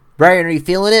Brian, are you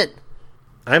feeling it?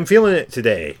 I'm feeling it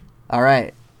today. All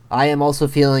right. I am also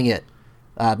feeling it.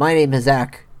 My name is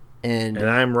Zach. And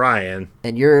I'm Ryan.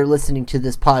 And you're listening to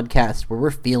this podcast where we're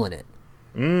feeling it.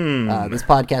 This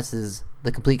podcast is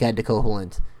The Complete Guide to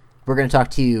Koholint. We're going to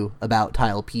talk to you about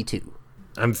Tile P2.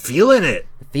 I'm feeling it.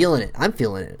 Feeling it. I'm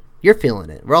feeling it. You're feeling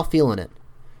it. We're all feeling it.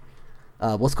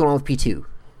 What's going on with P2?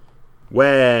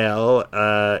 Well,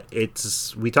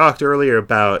 we talked earlier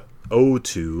about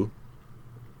O2.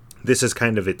 This is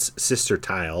kind of its sister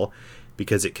tile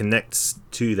because it connects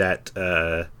to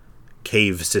that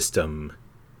cave system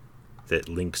that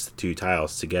links the two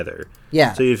tiles together.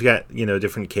 Yeah. So you've got,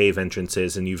 different cave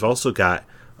entrances, and you've also got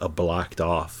a blocked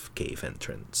off cave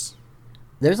entrance.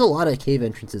 There's a lot of cave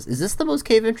entrances. Is this the most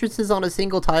cave entrances on a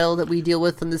single tile that we deal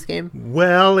with in this game?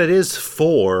 Well, it is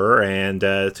 4, and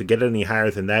to get any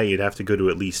higher than that, you'd have to go to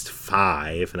at least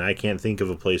 5, and I can't think of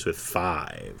a place with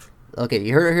 5. Okay,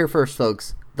 you heard it here first,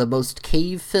 folks. The most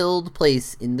cave-filled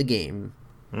place in the game.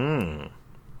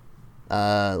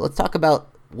 Let's talk about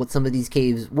where some of these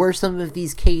caves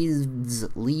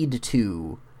lead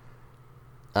to.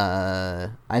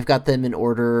 I've got them in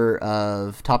order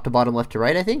of top to bottom, left to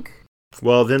right, I think.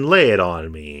 Well, then lay it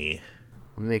on me.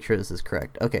 Let me make sure this is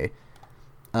correct. Okay.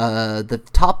 The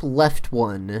top left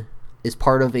one is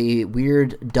part of a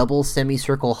weird double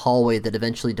semicircle hallway that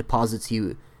eventually deposits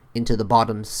you into the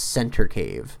bottom center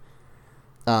cave.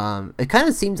 It kind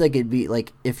of seems like it'd be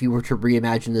like if you were to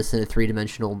reimagine this in a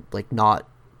 3-dimensional, like not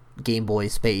Game Boy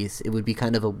space, it would be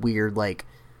kind of a weird like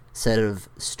set of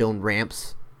stone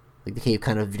ramps. Like the cave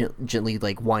kind of gently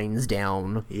like winds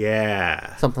down.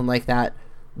 Yeah. Something like that.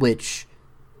 Which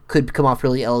could come off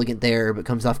really elegant there, but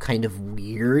comes off kind of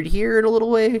weird here in a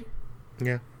little way.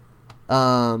 Yeah.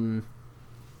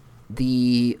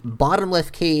 The bottom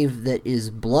left cave that is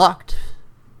blocked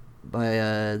by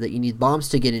that you need bombs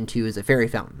to get into is a fairy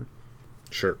fountain.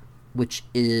 Sure. Which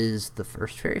is the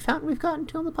first fairy fountain we've gotten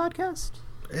to on the podcast.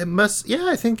 It must. Yeah,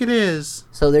 I think it is.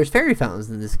 So there's fairy fountains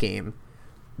in this game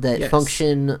that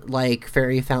function like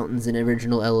fairy fountains in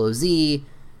original LOZ,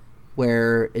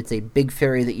 where it's a big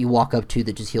fairy that you walk up to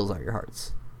that just heals all your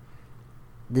hearts.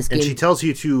 And she tells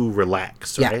you to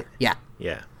relax, right?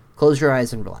 Yeah. Close your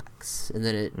eyes and relax. And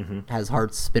then it has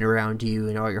hearts spin around you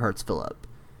and all your hearts fill up.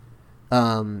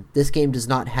 This game does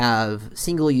not have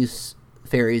single-use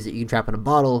fairies that you can trap in a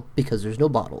bottle because there's no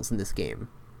bottles in this game.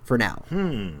 For now.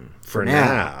 For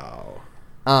now.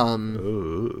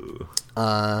 Ooh.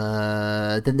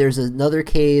 Then there's another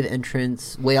cave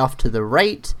entrance way off to the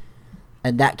right.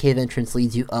 And that cave entrance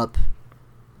leads you up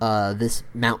this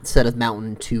set of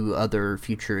mountain to other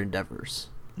future endeavors.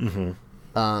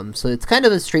 So it's kind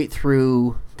of a straight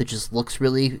through that just looks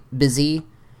really busy.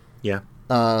 Yeah.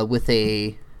 With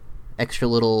a extra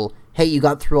little, hey, you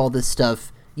got through all this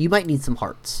stuff. You might need some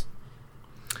hearts.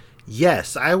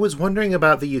 Yes, I was wondering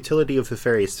about the utility of the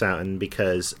fairies fountain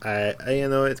because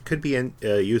it could be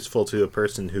useful to a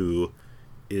person who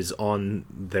is on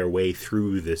their way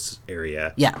through this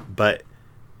area. Yeah. But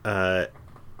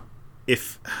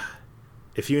if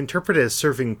you interpret it as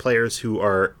serving players who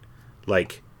are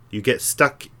like you get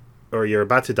stuck or you're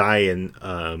about to die in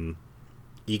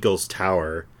Eagle's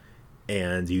Tower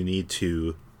and you need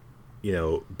to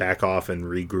back off and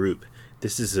regroup,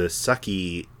 this is a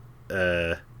sucky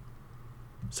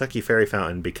fairy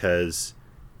fountain because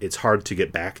it's hard to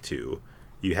get back to.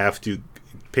 You have to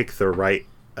pick the right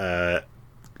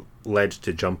ledge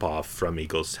to jump off from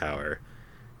Eagle's Tower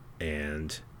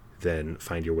and then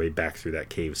find your way back through that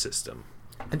cave system.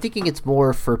 I'm thinking it's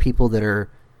more for people that are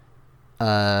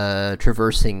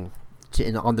traversing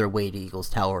on their way to Eagle's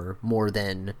Tower more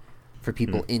than for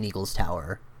people in Eagle's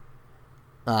Tower.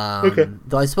 Okay.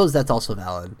 Though I suppose that's also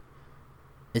valid.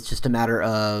 It's just a matter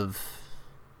of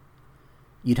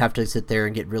you'd have to sit there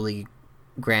and get really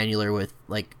granular with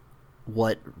like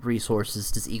what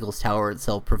resources does Eagle's Tower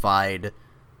itself provide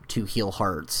to heal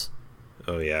hearts.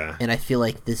 Oh, yeah. And I feel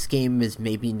like this game is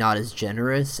maybe not as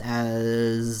generous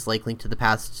as like Link to the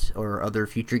Past or other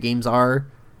future games are,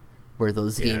 where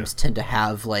those games tend to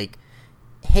have like,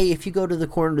 hey, if you go to the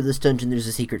corner of this dungeon, there's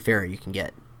a secret fairy you can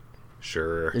get.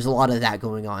 Sure. There's a lot of that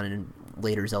going on in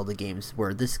later Zelda games,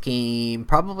 where this game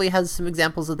probably has some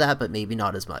examples of that, but maybe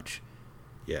not as much.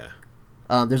 Yeah.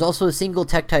 There's also a single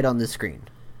Tektite on this screen.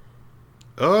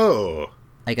 Oh.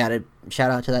 I gotta shout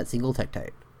out to that single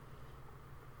Tektite.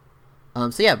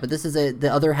 But this is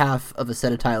the other half of a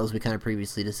set of tiles we kind of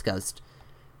previously discussed.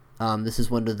 This is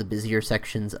one of the busier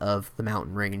sections of the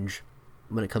mountain range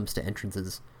when it comes to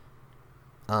entrances.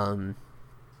 And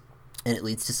it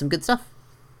leads to some good stuff.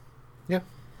 Yeah.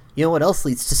 You know what else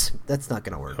leads to... That's not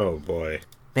going to work. Oh, boy.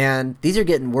 Man, these are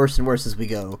getting worse and worse as we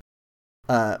go.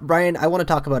 Brian, I want to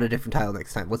talk about a different tile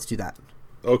next time. Let's do that.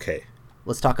 Okay.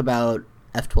 Let's talk about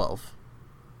F12.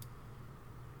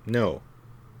 No.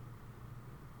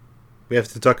 We have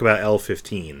to talk about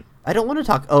L15. I don't want to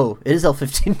talk... Oh, it is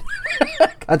L15.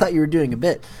 I thought you were doing a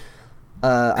bit.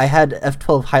 I had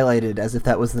F12 highlighted as if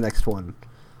that was the next one.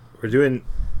 We're doing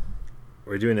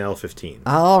L15.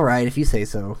 All right, if you say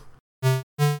so.